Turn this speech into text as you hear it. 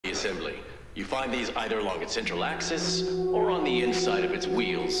assembly. You find these either along its central axis or on the inside of its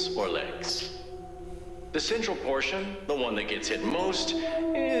wheels or legs. The central portion, the one that gets hit most,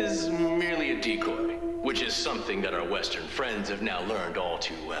 is merely a decoy, which is something that our Western friends have now learned all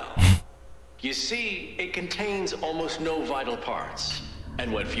too well. You see, it contains almost no vital parts,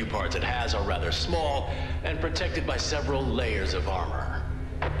 and what few parts it has are rather small and protected by several layers of armor.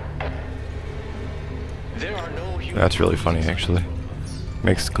 There are no human. That's really funny, actually.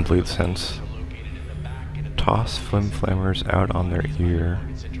 Makes complete sense. Toss flim flammers out on their ear.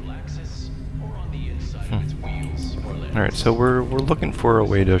 Alright, so we're looking for a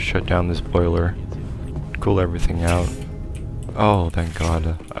way to shut down this boiler, cool everything out. Oh, thank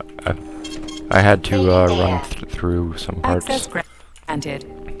God. I had to run through some parts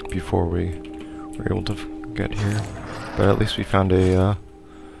before we were able to get here, but at least we found a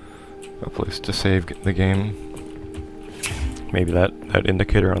place to save the game. Maybe that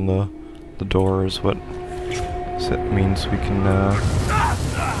indicator on the door is what means we can.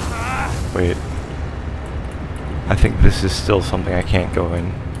 Wait. I think this is still something I can't go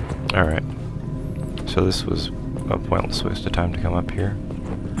in. All right. So this was a pointless waste of time to come up here.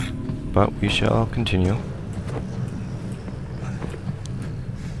 But we shall continue.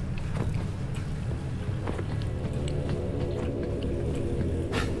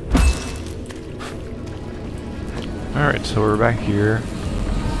 Alright, so we're back here.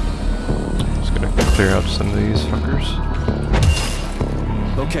 Just gonna clear out some of these fuckers.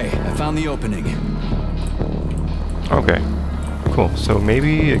 Okay, I found the opening. Okay, cool. So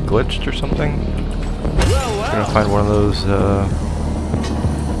maybe it glitched or something? I'm gonna find one of those,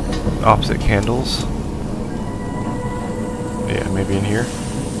 opposite candles. Yeah, maybe in here.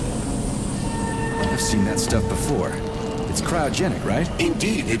 I've seen that stuff before. It's cryogenic, right?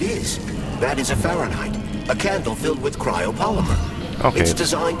 Indeed it is. That is a Fahrenheit, a candle filled with cryopolymer. Okay. It's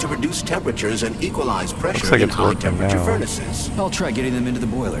designed to reduce temperatures and equalize pressure like in it's working high-temperature now. furnaces. I'll try getting them into the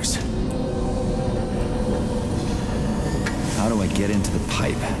boilers. How do I get into the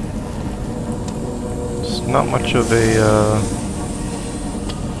pipe? It's not much of a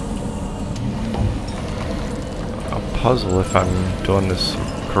puzzle if I'm doing this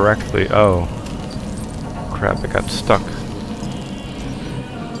correctly. Oh. Crap, it got stuck.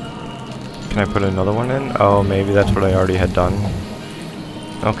 Can I put another one in? Oh, maybe that's what I already had done.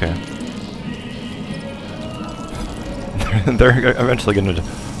 Okay. They're eventually going to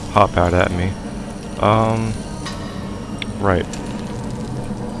hop out at me. Right.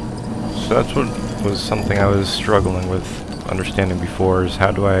 So that's what was something I was struggling with understanding before, is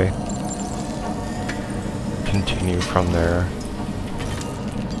how do I continue from there?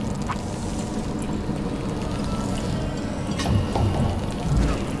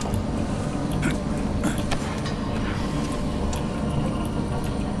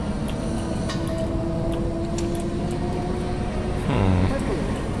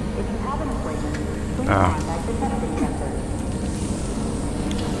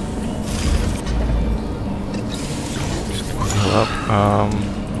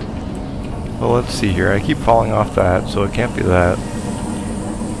 Well, let's see here. I keep falling off that, so it can't be that.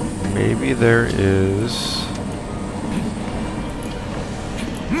 Maybe there is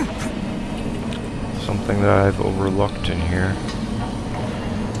something that I've overlooked in here.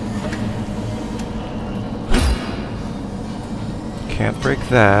 Can't break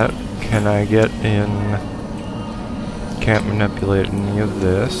that. Can I get in? Can't manipulate any of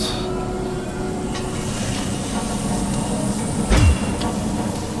this.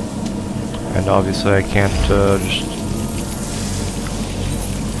 And obviously I can't just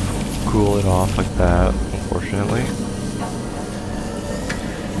cool it off like that, unfortunately.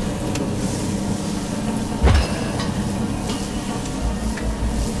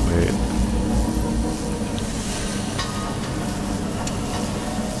 Wait.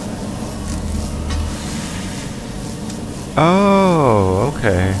 Oh,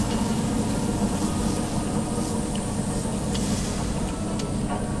 okay.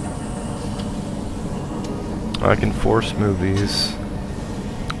 I can force move these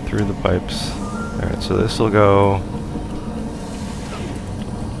through the pipes. Alright, so this will go.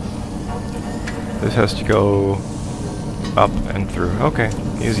 This has to go up and through. Okay,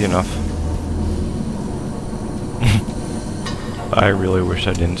 easy enough. I really wish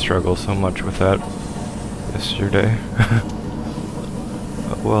I didn't struggle so much with that yesterday.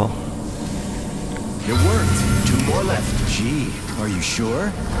 But well. It worked. 2 more left. Gee, are you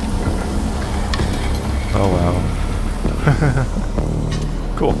sure? Oh wow.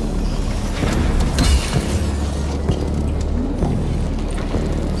 Cool.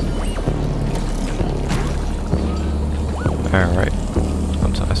 Alright.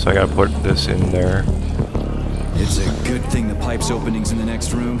 so I gotta put this in there. It's a good thing the pipe's opening's in the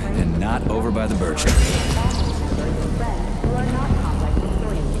next room and not over by the birch tree.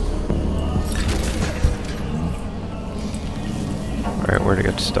 Alright, where'd it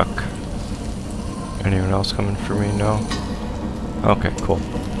get stuck? Anyone else coming for me? No? Okay, cool.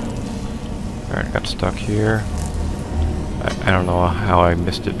 Alright, I got stuck here. I don't know how I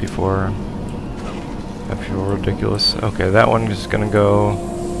missed it before. I feel ridiculous. Okay, that one is gonna go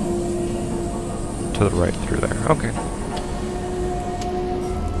to the right through there. Okay.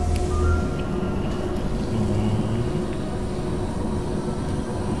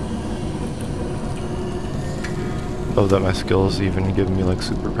 Love that my skills even give me like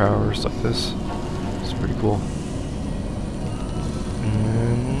superpowers like this. It's pretty cool.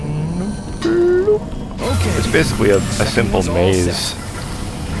 Okay. It's basically a simple maze.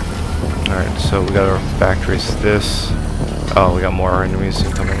 Alright, so we gotta backtrace this. Oh, we got more enemies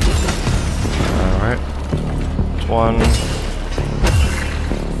incoming. Alright. It's one.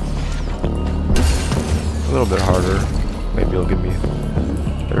 A little bit harder. Maybe it'll give me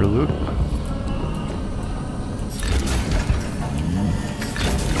their loot.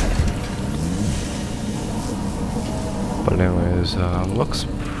 But anyways, looks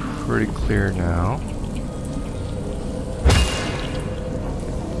pretty clear now.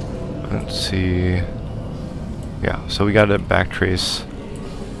 Let's see. Yeah, so we gotta backtrace.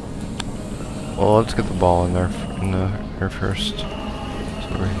 Well, let's get the ball in there first. So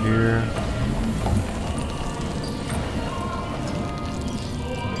we're here.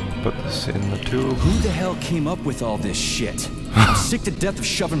 Put this in the tube. Who the hell came up with all this shit? I'm sick to death of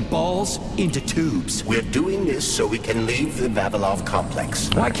shoving balls into tubes. We're doing this so we can leave the Vavilov complex.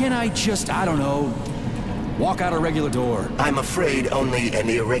 Why can't I just, I don't know, walk out a regular door? I'm afraid only an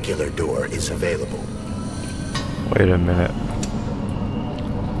irregular door is available. Wait a minute.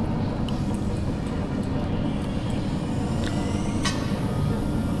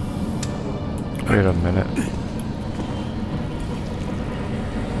 Wait a minute.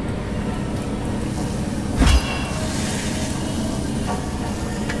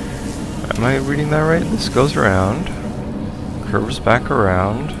 Am I reading that right? This goes around, curves back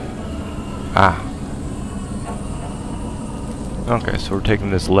around. Ah. Okay, so we're taking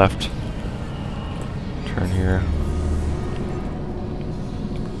this left turn here.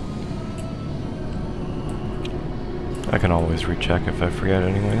 I can always recheck if I forget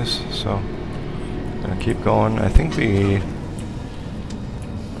anyways, so I'm gonna keep going. I think we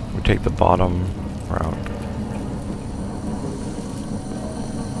take the bottom route.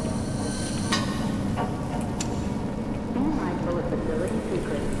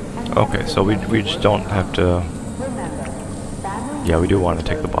 Okay, so we just don't have to. Yeah, we do want to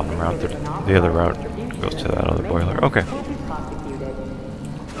take the bottom route. The other route goes to that other boiler. Okay.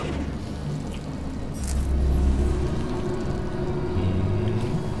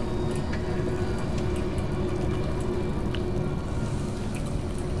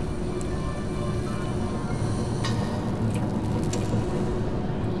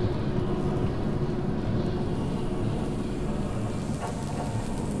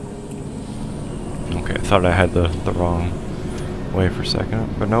 Okay, I thought I had the wrong way for a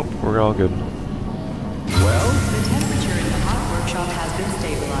second, but nope, we're all good. Well, the temperature in the hot workshop has been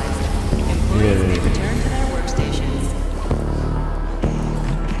stabilized. Employees may return to their workstations.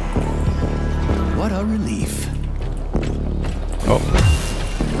 what a relief. Oh.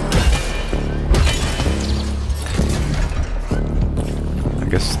 I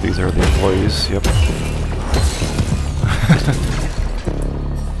guess these are the employees, yep.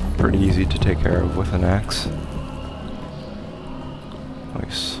 Pretty easy to take care of with an axe.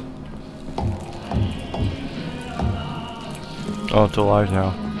 Nice. Oh, it's alive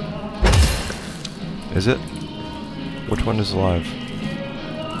now. Is it? Which one is alive?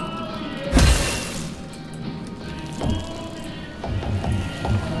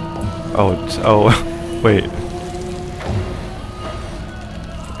 Oh, it's... oh, wait.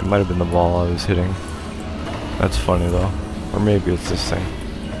 It might have been the ball I was hitting. That's funny though. Or maybe it's this thing.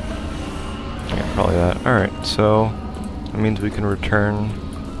 Yeah, probably that. Alright, so that means we can return.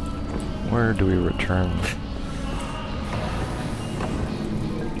 Where do we return?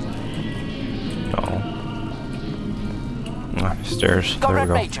 No. Ah, stairs. There we Comrade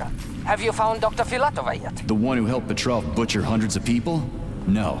go. Major, have you found Dr. Filatova yet? The one who helped Petrov butcher hundreds of people?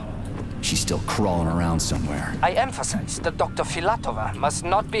 No. She's still crawling around somewhere. I emphasize that Dr. Filatova must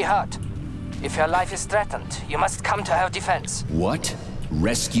not be hurt. If her life is threatened, you must come to her defense. What?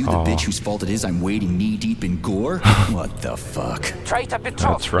 Rescue the bitch whose fault it is I'm wading knee-deep in gore? What the fuck? Traitor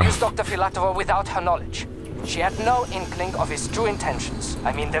Petrov That's rough. used Dr. Filatova without her knowledge. She had no inkling of his true intentions.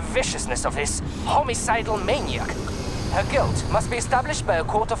 I mean, the viciousness of this homicidal maniac. Her guilt must be established by a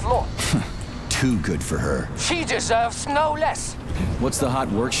court of law. Too good for her. She deserves no less. What's the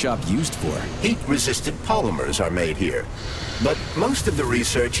hot workshop used for? Heat-resistant polymers are made here. But most of the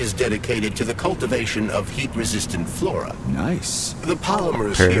research is dedicated to the cultivation of heat-resistant flora. Nice. The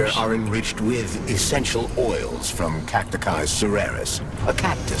polymers here are enriched with essential oils from Cacticus cereris, a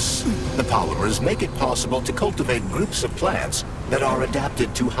cactus. The polymers make it possible to cultivate groups of plants that are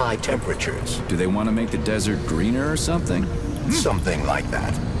adapted to high temperatures. Do they want to make the desert greener or something? Something like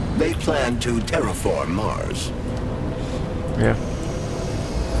that. They plan to terraform Mars. Yeah.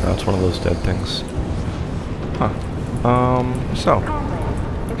 That's one of those dead things. Huh. So.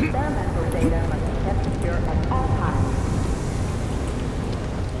 Experimental data must be kept secure at all times.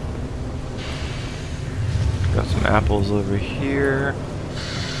 Got some apples over here.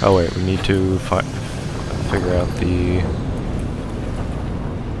 Oh wait, we need to figure out the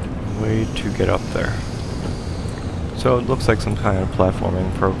way to get up there. So it looks like some kind of platforming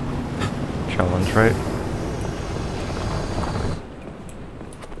challenge, right?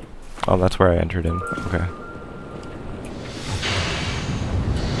 Oh, that's where I entered in. Okay.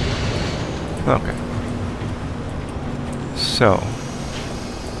 Okay. So.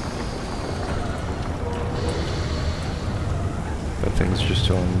 That thing's just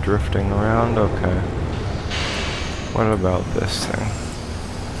still drifting around? Okay. What about this thing?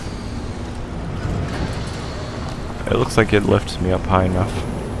 It looks like it lifts me up high enough.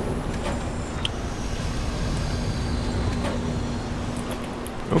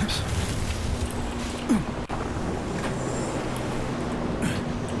 Oops.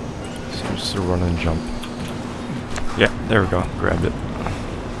 So just a run and jump. Yeah, there we go. Grabbed it.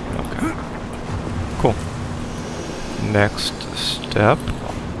 Okay. Cool. Next step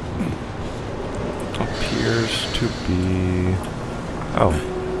appears to be...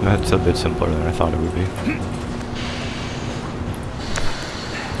 Oh, that's a bit simpler than I thought it would be.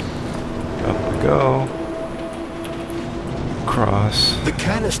 Up we go. Cross. The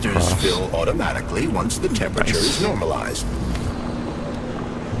canisters fill automatically once the temperature is normalized.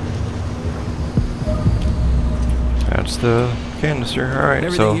 That's the canister. Alright,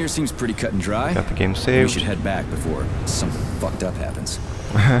 Everything so here seems pretty cut and dry. got the game We saved. should head back before something fucked up happens.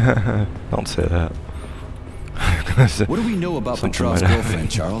 Don't say that. What do we know about Something Petrov's might happen.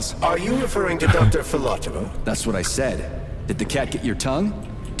 girlfriend, Charles? Are you referring to Dr. Filatova? That's what I said. Did the cat get your tongue?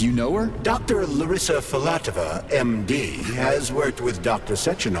 Do you know her? Dr. Larissa Filatova, MD, has worked with Dr.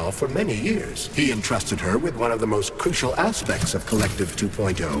 Sechenov for many years. He entrusted her with one of the most crucial aspects of Collective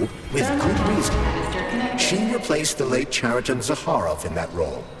 2.0 with good reason. She replaced the late Chariton Zakharov in that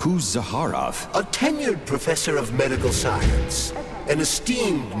role. Who's Zakharov? A tenured professor of medical science, an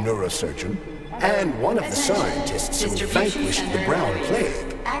esteemed neurosurgeon, and one of the scientists who vanquished the Brown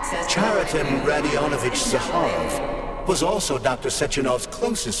Plague. Chariton Radionovich Zakharov was also Dr. Sechenov's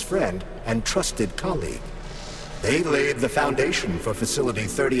closest friend and trusted colleague. They laid the foundation for Facility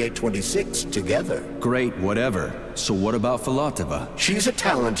 3826 together. Great, whatever. So what about Filatova? She's a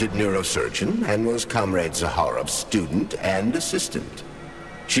talented neurosurgeon and was Comrade Zakharov's student and assistant.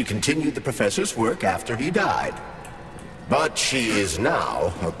 She continued the professor's work after he died. But she is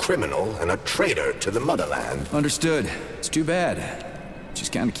now a criminal and a traitor to the motherland. Understood. It's too bad. She's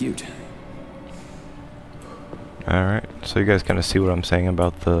kinda cute. Alright, so you guys kind of see what I'm saying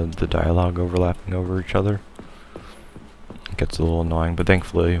about the dialogue overlapping over each other. It gets a little annoying, but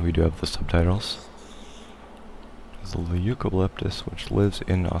thankfully we do have the subtitles. There's the eucalyptus, which lives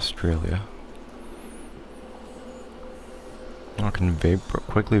in Australia. It can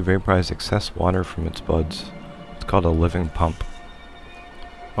quickly vaporize excess water from its buds. It's called a living pump.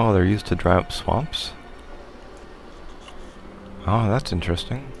 Oh, they're used to dry up swamps? Oh, that's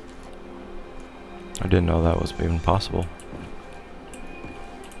interesting. I didn't know that was even possible.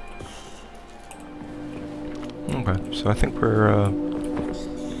 Okay, so I think we're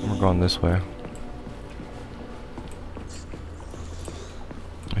going this way.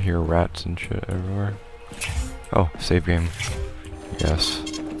 I hear rats and shit everywhere. Oh, save game. Yes.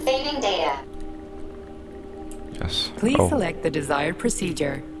 Saving data. Yes. Please Oh, select the desired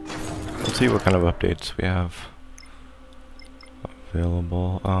procedure. let's see what kind of updates we have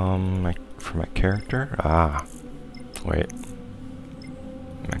available. For my character? Ah. Wait.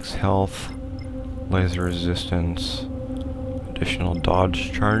 Max health. Laser resistance. Additional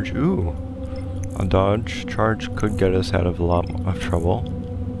dodge charge. Ooh. A dodge charge could get us out of a lot of trouble.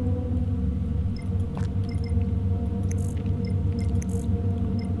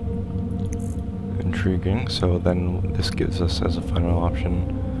 Intriguing. So then this gives us as a final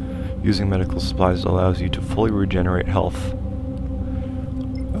option Using medical supplies allows you to fully regenerate health.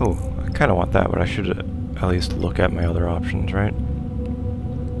 Oh, I kind of want that, but I should at least look at my other options, right?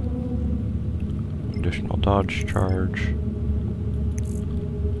 Additional dodge charge.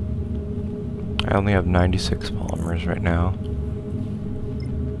 I only have 96 polymers right now.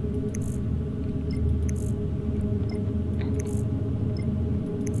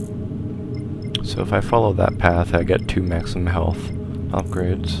 So if I follow that path, I get 2 maximum health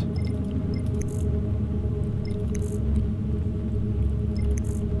upgrades.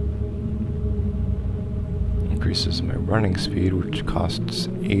 Increases my running speed, which costs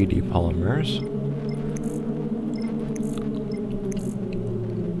 80 polymers.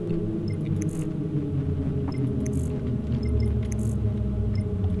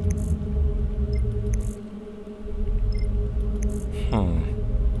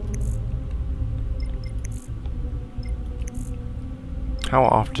 How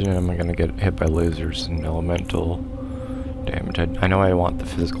often am I going to get hit by lasers and elemental damage? I know I want the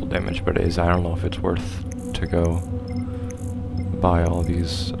physical damage, but I don't know if it's worth to go buy all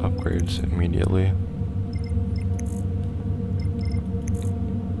these upgrades immediately.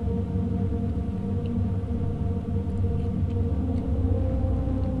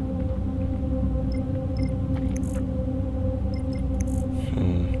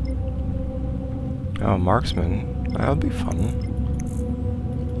 Oh, marksman. That would be fun.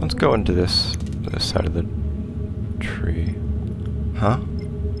 Let's go into this side of the tree. Huh?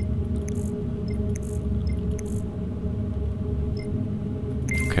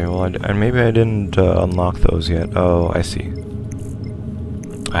 Okay, well, maybe I didn't unlock those yet. Oh, I see.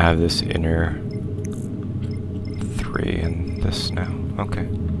 I have this inner 3 and this now. Okay.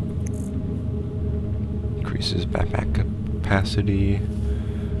 Increases backpack capacity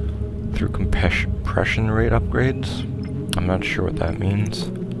through compression rate upgrades. I'm not sure what that means.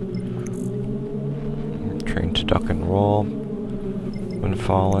 Train to duck and roll when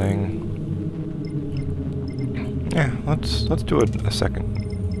falling. Yeah, let's do it a second.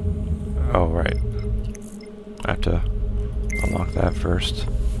 Oh, right. I have to unlock that first.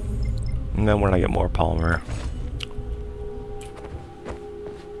 And then when I get more polymer.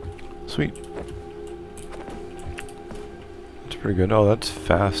 Sweet. That's pretty good. Oh, that's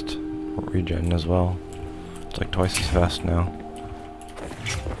fast regen as well. It's like twice as fast now.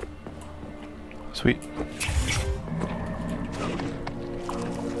 Sweet.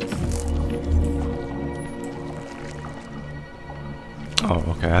 Oh,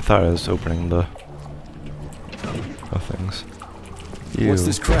 okay. I thought I was opening the things. Ew. What's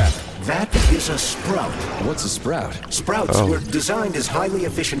this crap? That is a sprout. What's a sprout? Sprouts were designed as highly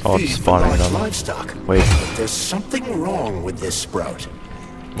efficient Oh, feed it's for spawning large them. livestock. Wait. But there's something wrong with this sprout.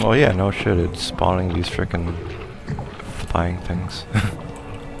 Well, yeah, no shit. It's spawning these frickin' flying things.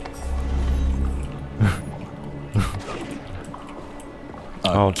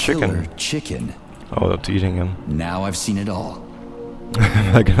 Oh, chicken. Chicken. Oh, that's eating him. Now I've seen it all.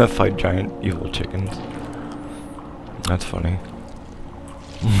 Am I gonna fight giant evil chickens? That's funny.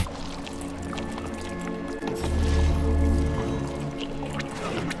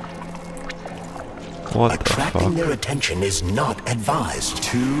 What the fuck? Attracting their attention is not advised.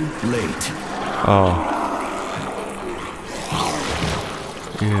 Too late. Oh.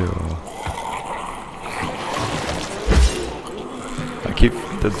 Ew.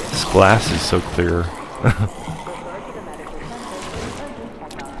 This glass is so clear.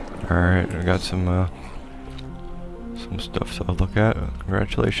 Alright, I got some stuff to look at.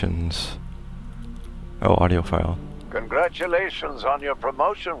 Congratulations. Oh, audio file. Congratulations on your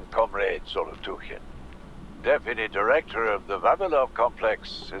promotion, Comrade Zolotuchin. Deputy Director of the Vavilov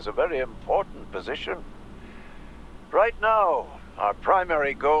Complex is a very important position. Right now, our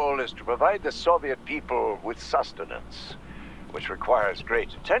primary goal is to provide the Soviet people with sustenance, which requires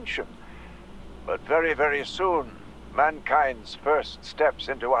great attention. But very, very soon, mankind's first steps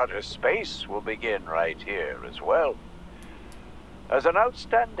into outer space will begin right here as well. As an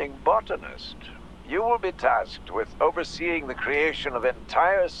outstanding botanist, you will be tasked with overseeing the creation of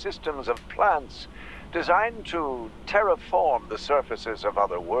entire systems of plants designed to terraform the surfaces of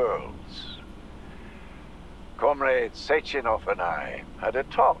other worlds. Comrade Sechenov and I had a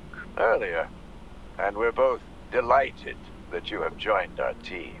talk earlier, and we're both delighted that you have joined our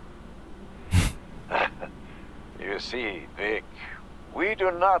team. You see, Vic, we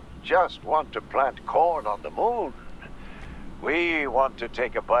do not just want to plant corn on the moon. We want to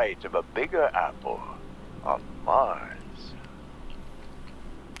take a bite of a bigger apple on Mars.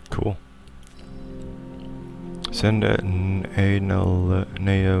 Cool. Send a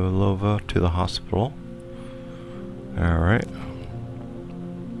Neolova to the hospital. Alright.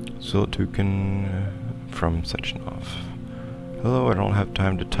 Zoltukin from Sechenov. Hello, I don't have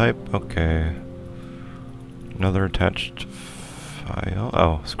time to type. Okay. Another attached file.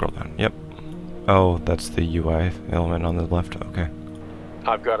 Oh, scroll down. Yep. Oh, that's the UI element on the left. Okay.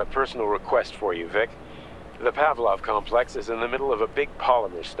 I've got a personal request for you, Vic. The Pavlov complex is in the middle of a big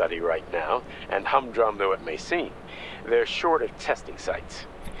polymer study right now, and humdrum though it may seem, they're short of testing sites.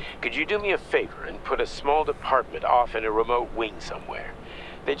 Could you do me a favor and put a small department off in a remote wing somewhere?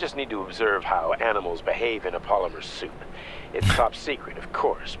 They just need to observe how animals behave in a polymer soup. It's top secret, of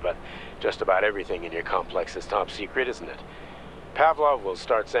course, but just about everything in your complex is top secret, isn't it? Pavlov will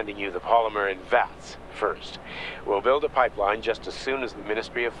start sending you the polymer in vats first. We'll build a pipeline just as soon as the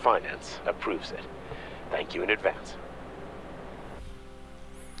Ministry of Finance approves it. Thank you in advance.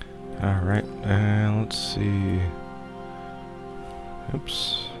 Alright, let's see.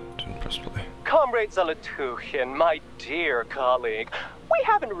 Oops, didn't press play. Comrade Zolotukin, my dear colleague, we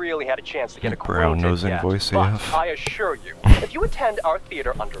haven't really had a chance to get acquainted brown-nosing yet, voice but AF. I assure you, if you attend our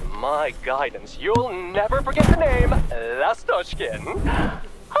theater under my guidance, you'll never forget the name Lastoshkin.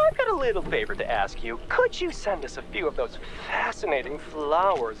 I've got a little favor to ask you. Could you send us a few of those fascinating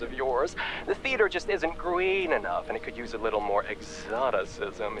flowers of yours? The theater just isn't green enough, and it could use a little more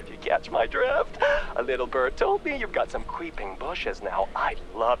exoticism, if you catch my drift. A little bird told me you've got some creeping bushes now. I'd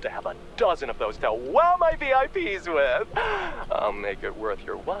love to have a dozen of those to wow my VIPs with. I'll make it worth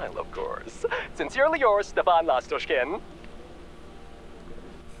your while, of course. Sincerely yours, Stefan Lastoshkin.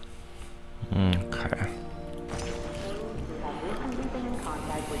 Okay.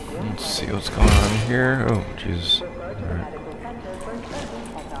 Let's see what's going on here. Oh, jeez. Right.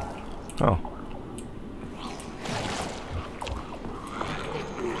 Oh.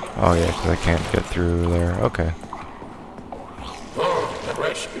 Oh, yeah, because I can't get through there. Okay.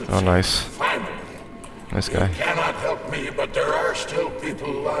 Oh, nice. Finally. Nice guy. You cannot help me, but there are still people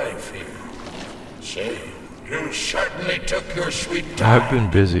alive here. Say, you certainly took your sweet time. I've been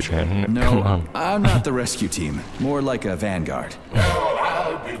busy, man. Come No, on. I'm not the rescue team. More like a vanguard. Well,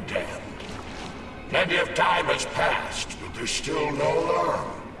 I'll be damned. Plenty of time has passed, but there's still no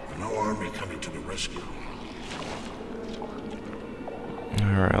alarm. No army coming to the rescue.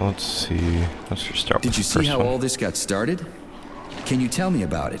 Alright, let's see. Let's just start with Did you the see first how one. all this got started? Can you tell me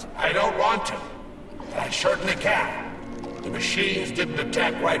about it? I don't want to, but I certainly can. The machines didn't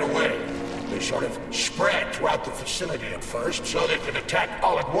attack right away. They sort of spread throughout the facility at first, so they could attack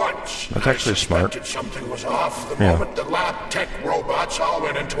all at once. That's actually I smart. suspected something was off the Yeah. moment the lab tech robots all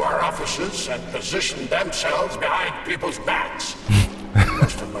went into our offices and positioned themselves behind people's backs.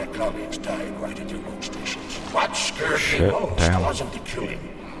 Most of my colleagues died right at their workstations. What scared me Shit, most damn. wasn't the killing,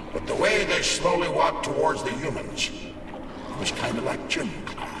 but the way they slowly walked towards the humans. It was kind of like gym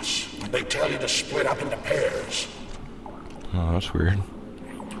class. They tell you to split up into pairs. Oh, that's weird.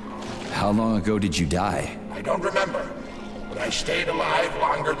 How long ago did you die? I don't remember, but I stayed alive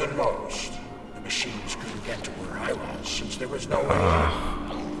longer than most. The machines couldn't get to where I was since there was no way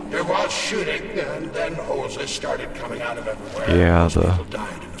out. There was shooting, and then hoses started coming out of everywhere. Yeah, Most the- people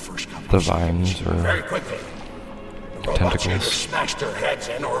died in the first couple of vines seconds. or very quickly. The robots either tentacles. smashed their heads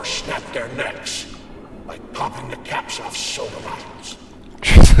in or snapped their necks, like popping the caps off soda bottles.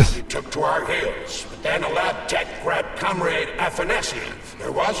 Jesus. We took to our heels, but then a lab tech grabbed Comrade Afanasiev.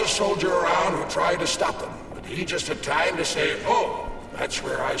 There was a soldier around who tried to stop him, but he just had time to say, oh, that's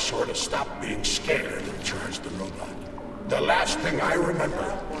where I sort of stopped being scared and charged the robot. The last thing I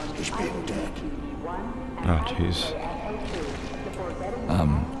remember is being dead. Oh, jeez.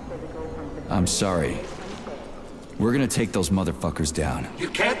 I'm sorry. We're gonna take those motherfuckers down. You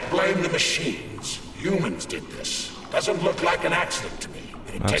can't blame the machines. Humans did this. Doesn't look like an accident to me.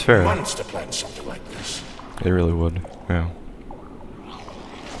 It'd That's take fair. months to plan something like this. They really would. Yeah.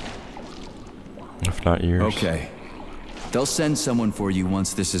 If not years. Okay. They'll send someone for you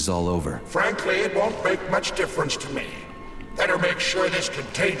once this is all over. Frankly, it won't make much difference to me. Better make sure this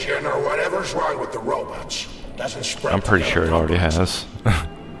contagion or whatever's wrong with the robots doesn't spread. I'm pretty to the sure it other already complexes. has.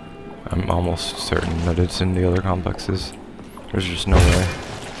 I'm almost certain that it's in the other complexes. There's just no way.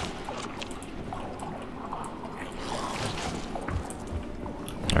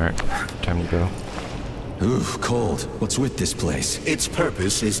 Alright, time to go. Ooh, cold. What's with this place? Its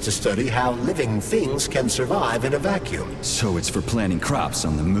purpose is to study how living things can survive in a vacuum. So it's for planting crops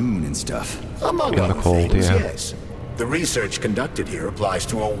on the moon and stuff. Among In the other cold, things, yeah. yes. The research conducted here applies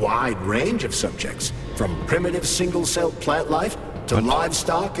to a wide range of subjects, from primitive single-celled plant life to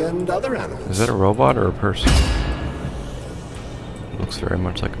livestock and other animals. Is that a robot or a person? Looks very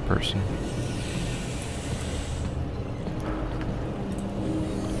much like a person.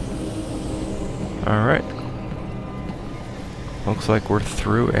 Alright. Looks like we're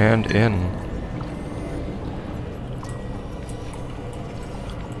through and in.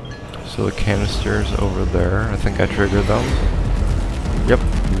 So the canisters over there, I think I triggered them. Yep,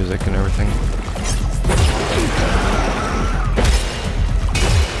 music and everything.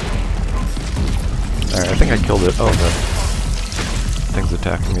 Alright, I think I killed it. Oh, the thing's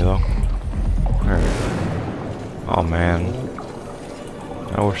attacking me though. Alright. Oh man.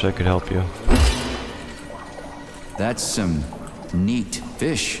 I wish I could help you. That's some neat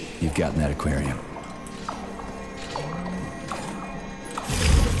fish you've got in that aquarium.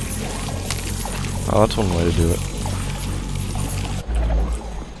 Oh, that's one way to do it.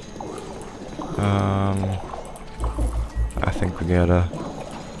 I think we gotta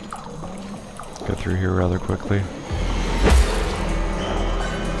go through here rather quickly.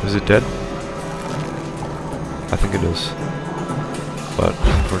 Is it dead? I think it is. But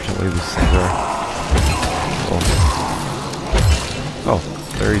unfortunately these things are... Oh,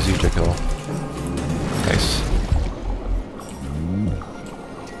 they're easy to kill. Nice.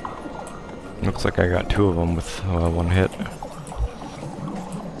 Looks like I got 2 of them with 1 hit.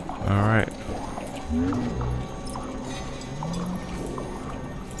 Alright.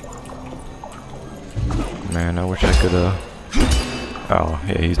 Man, I wish I could, Oh,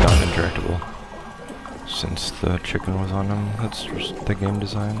 yeah, he's not interactable. Since the chicken was on him, that's just the game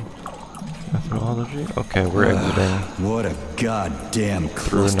design methodology. Okay, we're exiting. What a goddamn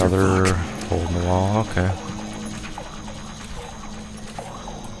through another hole in the wall, okay.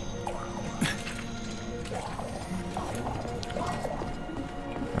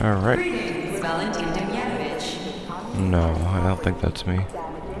 Alright. No, I don't think that's me.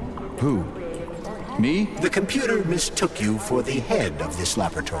 Who? Me? The computer mistook you for the head of this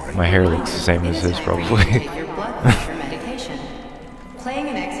laboratory. My hair looks the same as his, probably.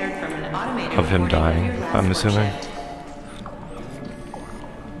 Of him dying, I'm assuming.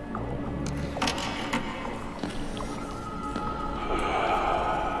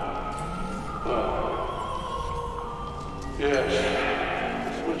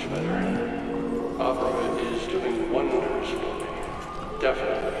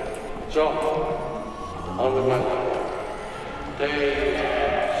 So, on with my life. Day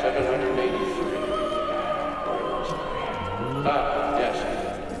 783. Yes.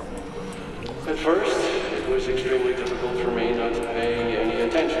 At first, it was extremely difficult for me not to pay any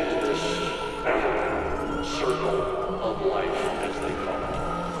attention to this circle of life, as they call it.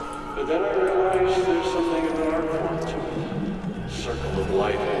 But then I realized there's something of an art form to it. Circle of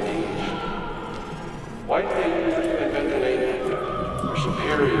life, indeed. Why did they invent the name like that? Our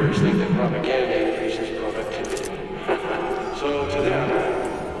superiors think that propaganda increases productivity. So to them,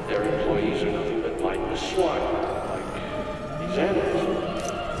 their employees are nothing but mindless swine, like these animals.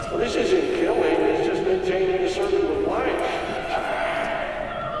 Well, this isn't killing, it's just maintaining a circle of life.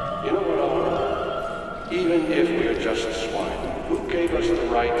 You know what, Oliver? Even if we're just swine, who gave us the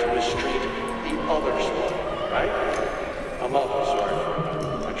right to mistreat the other swine, right? I'm awfully sorry for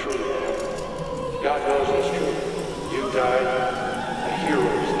it. I truly am. God knows it's true. You died a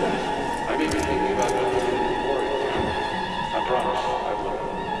hero's death. I'm even thinking about building a memorial. I promise I will.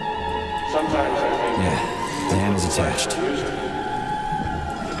 Sometimes I think... Yeah, the hand is attached.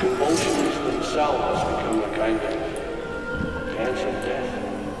 The convulsions themselves become a kind of dance of death.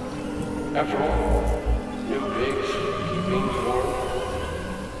 After all, new pigs keep being formed,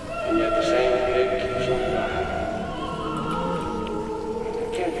 and yet the same pig keeps on dying. It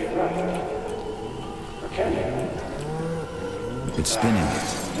can't be right. Or can it? It's spinning.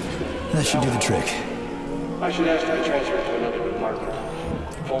 That should do the trick. I should ask to be transferred to another department,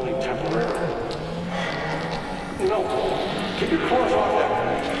 if only temporarily. No, keep your claws off that.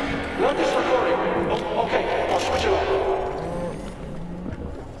 Not this recording. Oh, okay, I'll switch it off.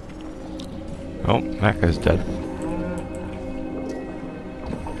 Oh, that guy's dead.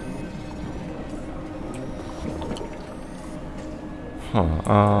 Huh,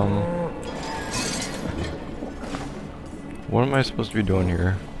 what am I supposed to be doing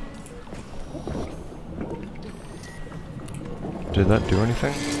here? Did that do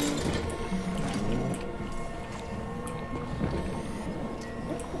anything?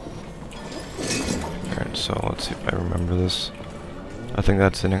 Alright, so let's see if I remember this. I think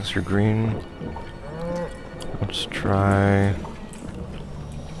that's an extra green. Let's try...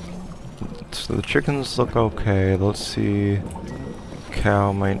 So the chickens look okay. Let's see...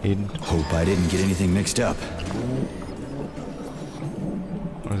 Cow might need... Hope I didn't get anything mixed up.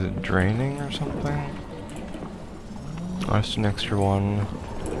 Was it draining or something? Oh, just an extra one.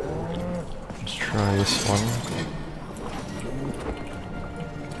 Let's try this one.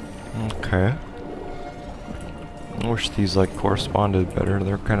 Okay. I wish these like corresponded better.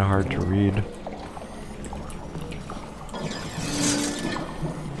 They're kind of hard to read.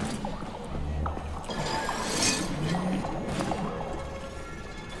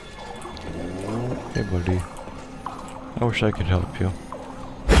 Hey buddy. I wish I could help you.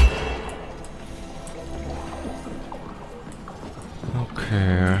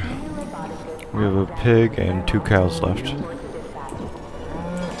 Okay. We have a pig and 2 cows left.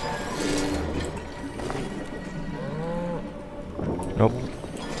 Nope.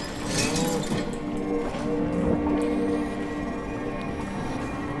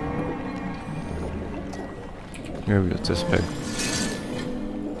 Maybe it's this pig.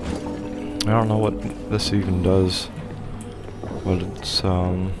 I don't know what this even does, but it's,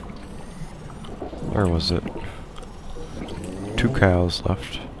 where was it? 2 cows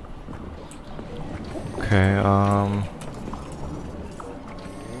left. Okay,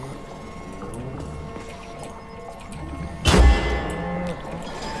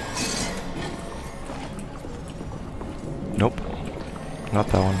 nope. Not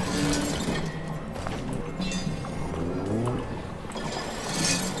that one.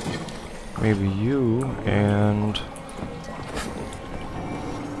 Maybe you and...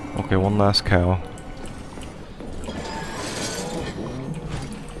 Okay, one last cow.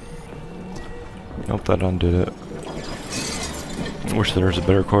 Nope, that undid it. Wish there was a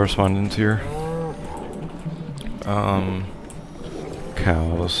better correspondence here.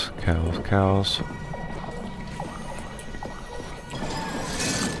 Cows.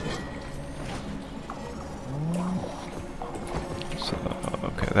 So,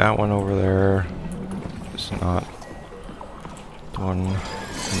 okay, that one over there is not the one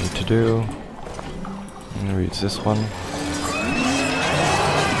I need to do. Maybe it's this one.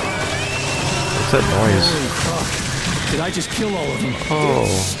 What's that noise? Did I just kill all of them? Oh.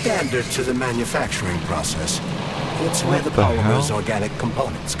 It's standard to the manufacturing process. It's where the polymer's organic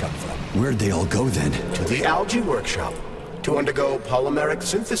components come from. Where'd they all go then? To the algae workshop to undergo polymeric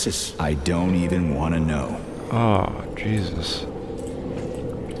synthesis. I don't even want to know. Oh, Jesus.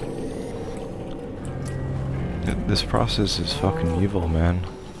 This process is fucking evil, man.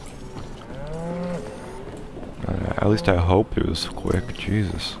 At least I hope it was quick.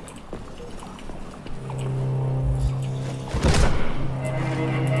 Jesus.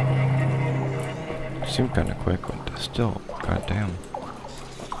 Seemed kind of quick, but still, goddamn.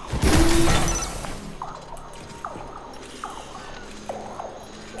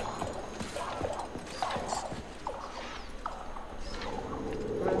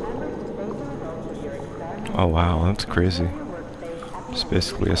 Oh wow, that's crazy. It's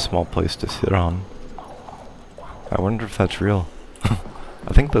basically a small place to sit on. I wonder if that's real.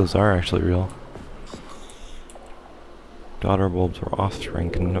 I think those are actually real. Daughter bulbs or offspring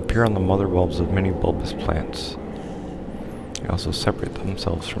can appear on the mother bulbs of many bulbous plants. They also separate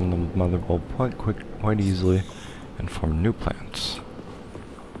themselves from the mother bulb quite easily and form new plants.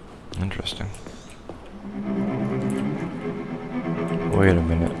 Interesting. Wait a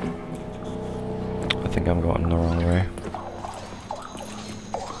minute. I think I'm going the wrong way.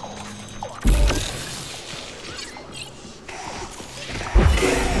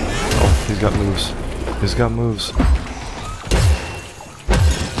 Oh, he's got moves. He's got moves.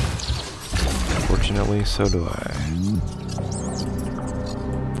 Fortunately, so do I.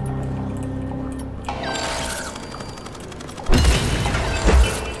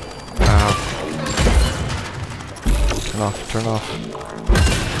 Ow. Turn off, turn off.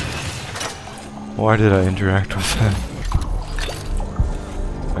 Why did I interact with that?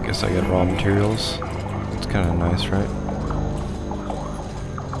 I guess I get raw materials. It's kind of nice, right?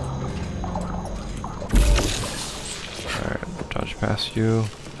 Alright, dodge past you.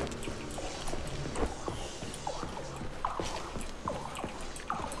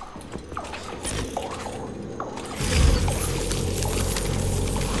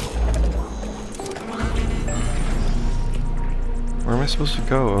 Where am I supposed to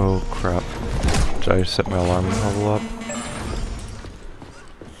go? Oh crap. Did I set my alarm level up?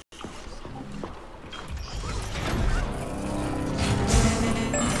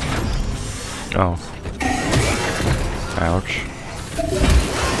 Oh. Ouch.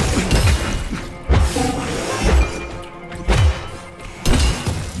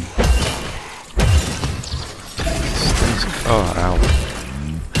 Oh, ow.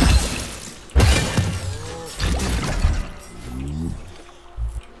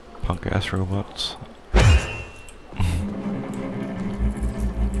 Punk ass robots.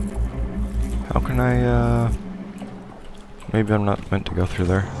 How can I, maybe I'm not meant to go through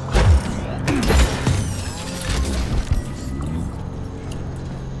there.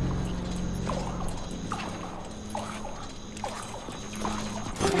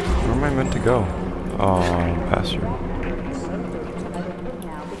 he go? Oh, bastard.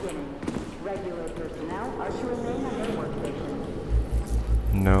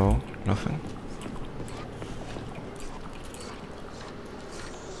 No, nothing.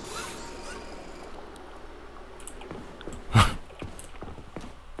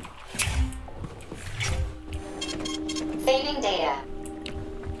 Saving data.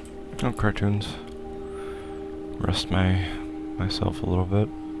 No cartoons. Rest myself a little bit.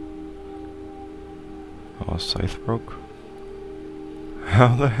 Oh, a scythe broke.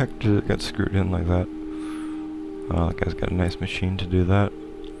 How the heck did it get screwed in like that? Oh, that guy's got a nice machine to do that.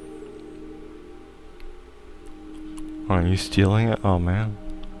 Oh, are you stealing it? Oh man.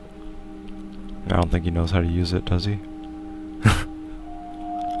 I don't think he knows how to use it, does he?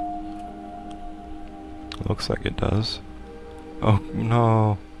 Looks like it does. Oh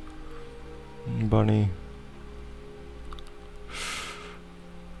no. Bunny.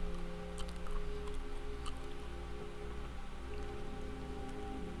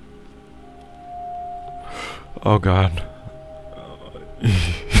 Oh god.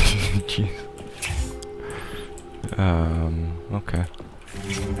 Jeez. Okay.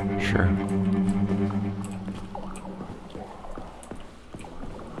 Sure.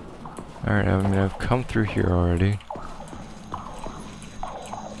 Alright, I mean, I've come through here already.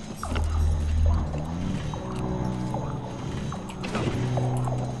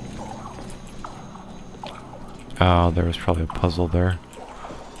 Oh, there was probably a puzzle there.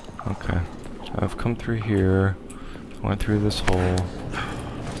 Okay. So I've come through here, went through this hole.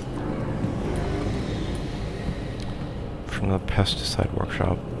 From the pesticide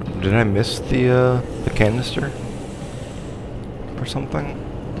workshop. Did I miss the canister? Or something?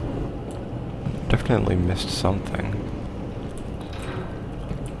 Definitely missed something.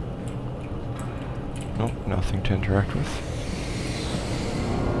 Nope, nothing to interact with.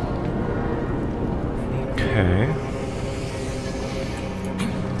 Okay.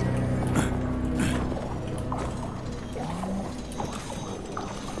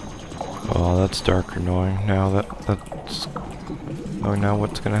 Oh, that's dark annoying. Now that's knowing now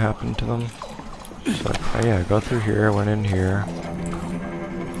what's gonna happen to them. So, oh yeah, go through here, went in here.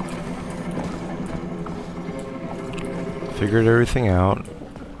 Figured everything out.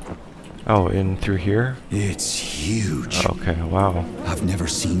 Oh, in through here? It's huge. Okay, wow. I've never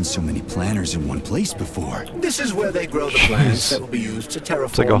seen so many planners in one place before. This is where they grow the plants that will be used to terraform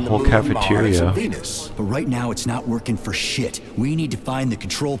it's like a whole the moon, cafeteria. Mars, and Venus. But right now it's not working for shit. We need to find the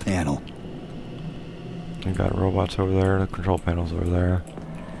control panel. We got robots over there, the control panel's over there.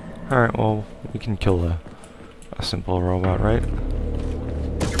 Alright, well, we can kill a simple robot, right?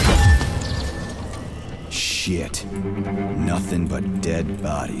 Shit. Nothing but dead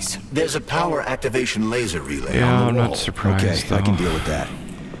bodies. There's a power activation laser relay Yeah, on the I'm wall. not surprised, Okay, though. I can deal with that.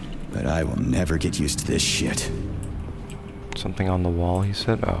 But I will never get used to this shit. Something on the wall, he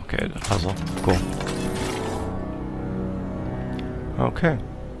said? Oh, okay, the puzzle. Cool. Okay.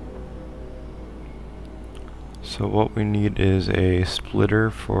 So what we need is a splitter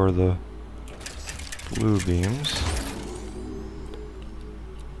for the blue beams.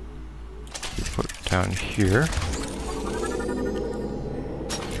 We put it down here.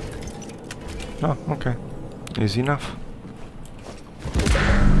 Oh, okay. Easy enough.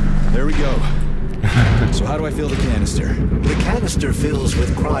 There we go. So how do I fill the canister? The canister fills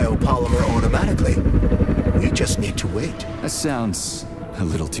with cryopolymer automatically. We just need to wait. That sounds a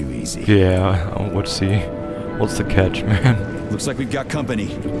little too easy. Yeah, what's the catch, man? Looks like we've got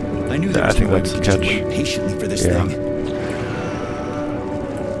company. I knew there I was think no way that's we the could just catch. wait patiently for this Yeah. thing.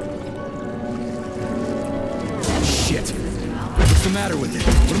 Shit. What's the matter with it?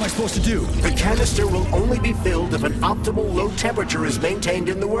 What am I supposed to do? The canister will only be filled if an optimal low temperature is maintained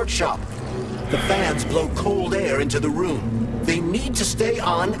in the workshop. The fans blow cold air into the room. They need to stay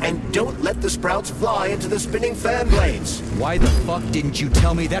on and don't let the sprouts fly into the spinning fan blades. Why the fuck didn't you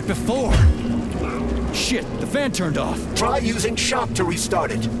tell me that before? Shit, the fan turned off. Try using shock to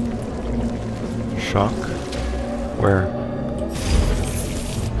restart it. Shock? Where?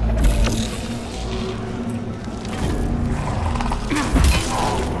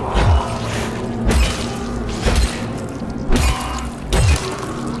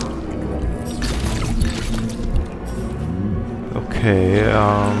 Okay,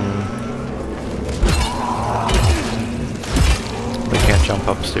 they can't jump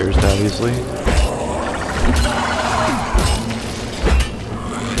upstairs that easily.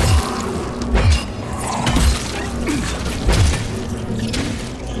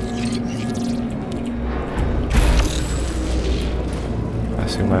 I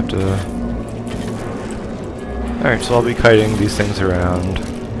assume I have to... Alright, so I'll be kiting these things around.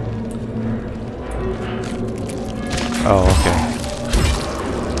 Oh, okay.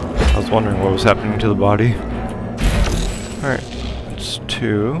 I was wondering what was happening to the body. Alright, it's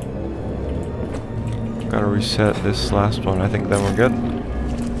 2. Gotta reset this last one. I think then we're good.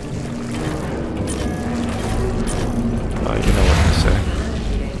 Oh, you know what to say.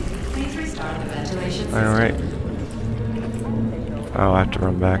 Alright. Oh, I have to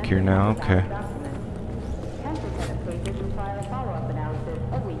run back here now. Okay.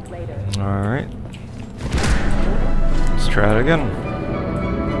 Alright. Let's try it again.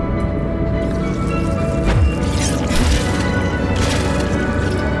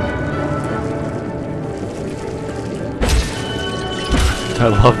 I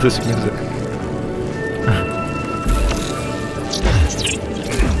love this music.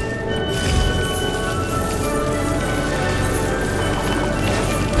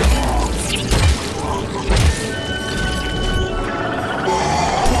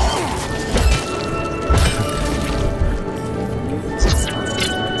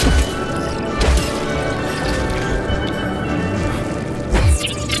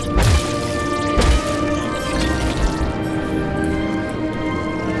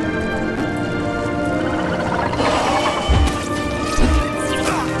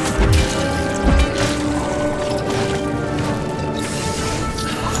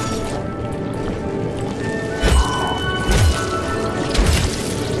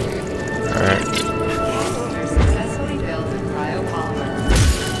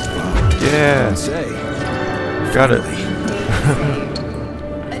 Yeah. Got it.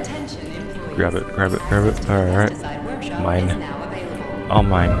 Grab it, grab it, grab it. Alright. Mine. All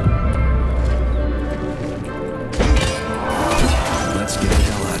mine. Let's get the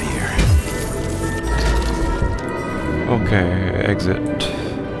hell out of here. Okay, exit.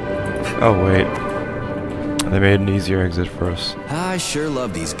 Oh wait. They made an easier exit for us. I sure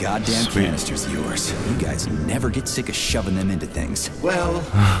love these goddamn canisters of yours. You guys never get sick of shoving them into things. Well,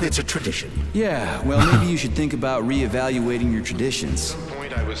 it's a tradition. Yeah, well maybe you should think about reevaluating your traditions.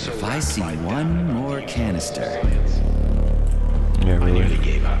 If I see one more canister... Yeah, really. I nearly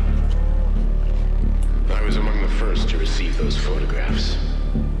gave up. I was among the first to receive those photographs.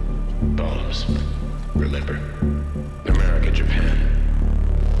 Bombs. Remember? America, Japan.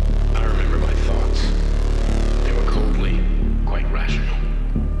 I remember my thoughts. They were coldly, quite rational.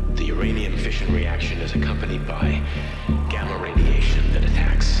 The uranium fission reaction is accompanied by gamma radiation that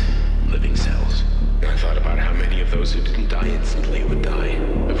attacks living cells. I thought about how many of those who didn't die instantly would die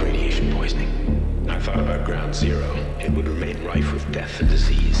of radiation poisoning. I thought about Ground Zero. It would remain rife with death and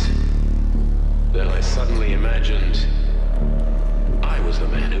disease. Then I suddenly imagined I was the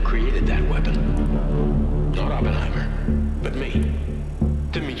man who created that weapon. Not Oppenheimer, but me.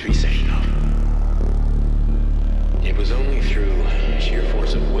 Dmitri Sechenov. It was only through sheer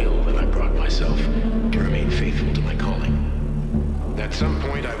force of will that I brought myself to remain faithful to my calling. At some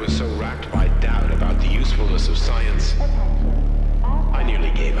point I was so racked by doubt about the usefulness of science, I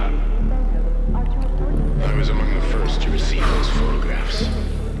nearly gave up. I was among the first to receive those photographs.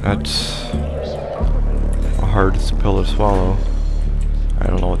 That's a hard pill to swallow. I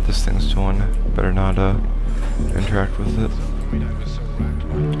don't know what this thing's doing. Better not interact with it.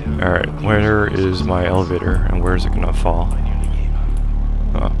 Alright, where is my elevator and where is it gonna fall?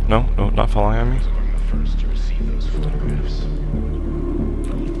 No, not falling on me.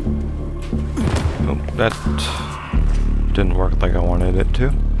 Oh, that didn't work like I wanted it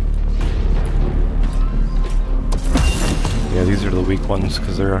to. Yeah, these are the weak ones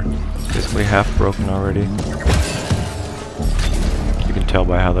because they're basically half broken already. You can tell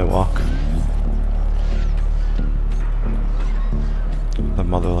by how they walk. The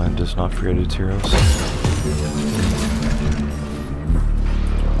motherland does not forget its heroes.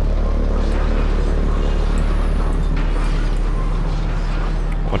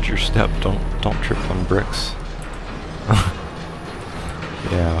 Watch your step, don't trip on bricks.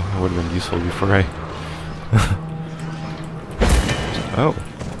 Yeah, it would have been useful before I... Oh.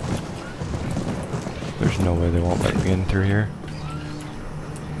 There's no way they won't let me in through here.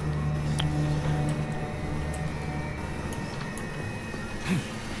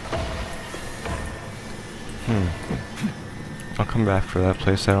 I'll come back for that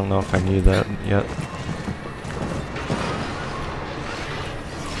place. I don't know if I need that yet.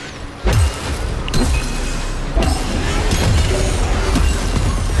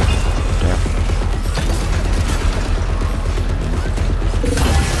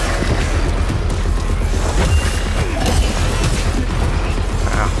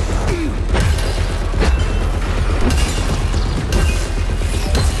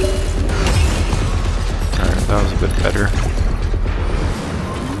 That was a bit better.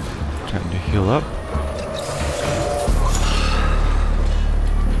 Time to heal up.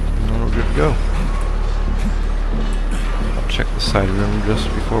 go. I'll check the side room just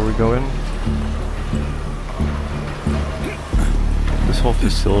before we go in. This whole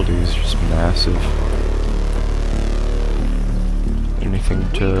facility is just massive. Anything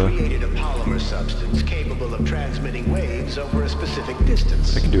to... We created a polymer substance capable of transmitting waves over a specific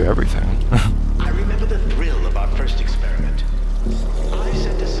distance. I can do everything. I remember the thrill of our first experiment. I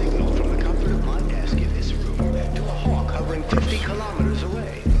sent a signal from the comfort of my desk in this room to a hawk hovering 50 kilometers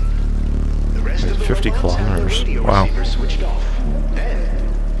away. The rest of the 50 robots had their kilometers. radio Wow. receivers switched off. Then,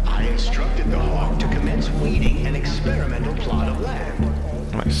 I instructed the hawk to commence weeding an experimental plot of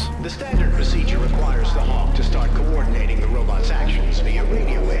land. Nice. The standard procedure requires the hawk to start coordinating the robot's actions via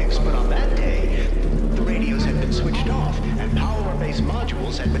radio waves, but on that day, the radios had been switched off and power-based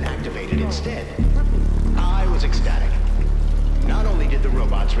modules had been activated instead. I was ecstatic. Not only did the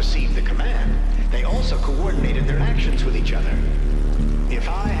robots receive the command, they also coordinated their actions with each other. If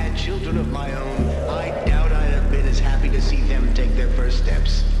I had children of my own, I doubt I'd have been as happy to see them take their first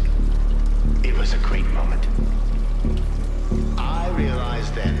steps. It was a great moment. I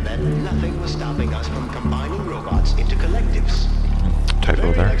realized then that nothing was stopping us from combining robots into collectives. Typo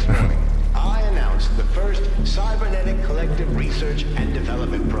The very there. next morning, I announced the first cybernetic collective research and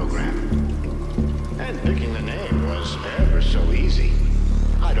development program. And picking the name was ever so easy.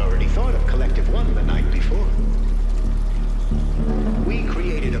 I'd already thought of Collective 1 the night before. We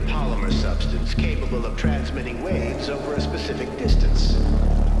created a polymer substance capable of transmitting waves over a specific distance.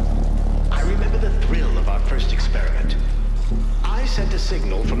 I remember the thrill of our first experiment. I sent a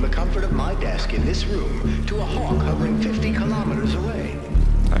signal from the comfort of my desk in this room to a hawk hovering 50 kilometers away.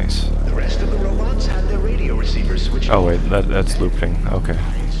 Nice. The rest of the robots had their radio receivers switched off. Oh wait, that's looping. Okay.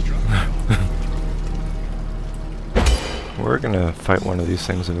 We're gonna fight one of these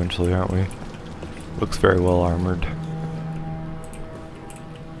things eventually, aren't we? Looks very well armored.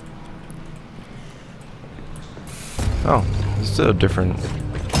 Oh, this is a different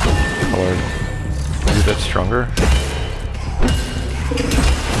color. Maybe that's stronger?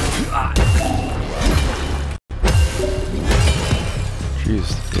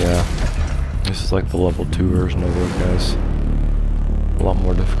 Jeez, yeah. This is like the level 2 version of those guys. A lot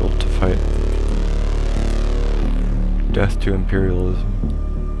more difficult to fight. Death to imperialism.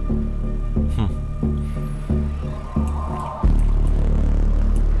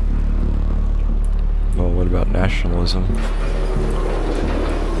 Well, what about nationalism?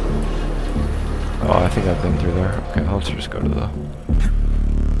 Oh, I think I've been through there. Okay, let's just go to the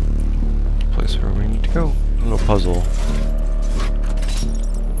place where we need to go. A little puzzle.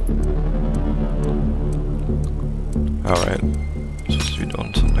 Alright. Supposed to be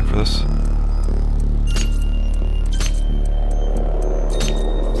doing something for this.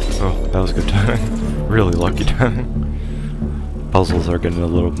 Oh, that was good timing. Really lucky timing. Puzzles are getting a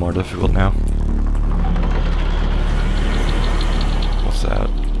little more difficult now. What's that?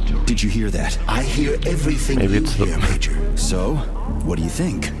 Did you hear that? I hear everything Maybe you it's the- hear, Major. So, what do you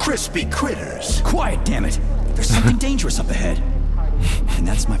think? Crispy critters. Quiet, damn it! There's something dangerous up ahead. And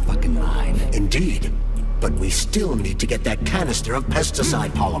that's my fucking line. Indeed. But we still need to get that canister of pesticide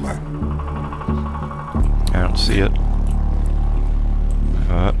polymer. I don't see it.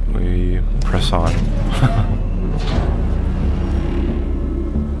 We press on.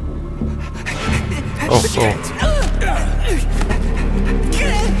 Oh.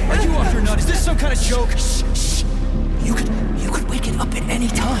 Are you off your nut? Is this some kind of joke? Shh. You could wake it up at any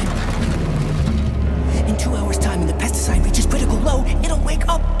time. In 2 hours' time, when the pesticide reaches critical low, it'll wake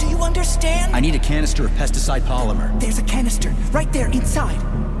up. Do you understand? I need a canister of pesticide polymer. There's a canister right there inside.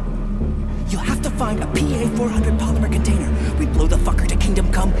 You'll have to find a PA-400 polymer container. We blow the fucker to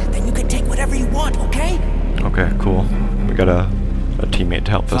Kingdom Come, then you can take whatever you want, okay? Okay, cool. We got a teammate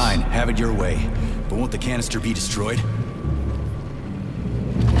to help us. Fine, have it your way. But won't the canister be destroyed?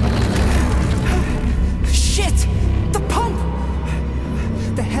 Shit! The pump!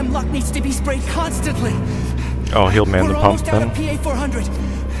 The hemlock needs to be sprayed constantly. Oh, he'll man the We're pump almost out then? of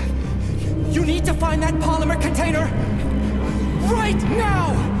PA-400. You need to find that polymer container right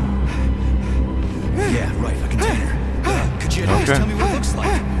now! Yeah, right, a container. Could you at least tell me what it looks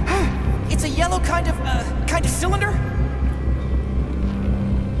like? It's a yellow kind of cylinder?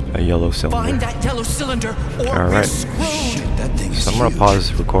 A yellow cylinder. Find that yellow cylinder or we're Alright. screwed! Shit, that thing is So I'm gonna huge.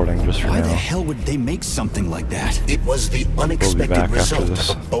 pause recording just for Why now. the hell would they make something like that? It was the back unexpected after result this.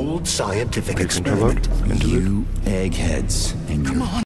 of a bold scientific Wait, experiment. interlude? You eggheads and your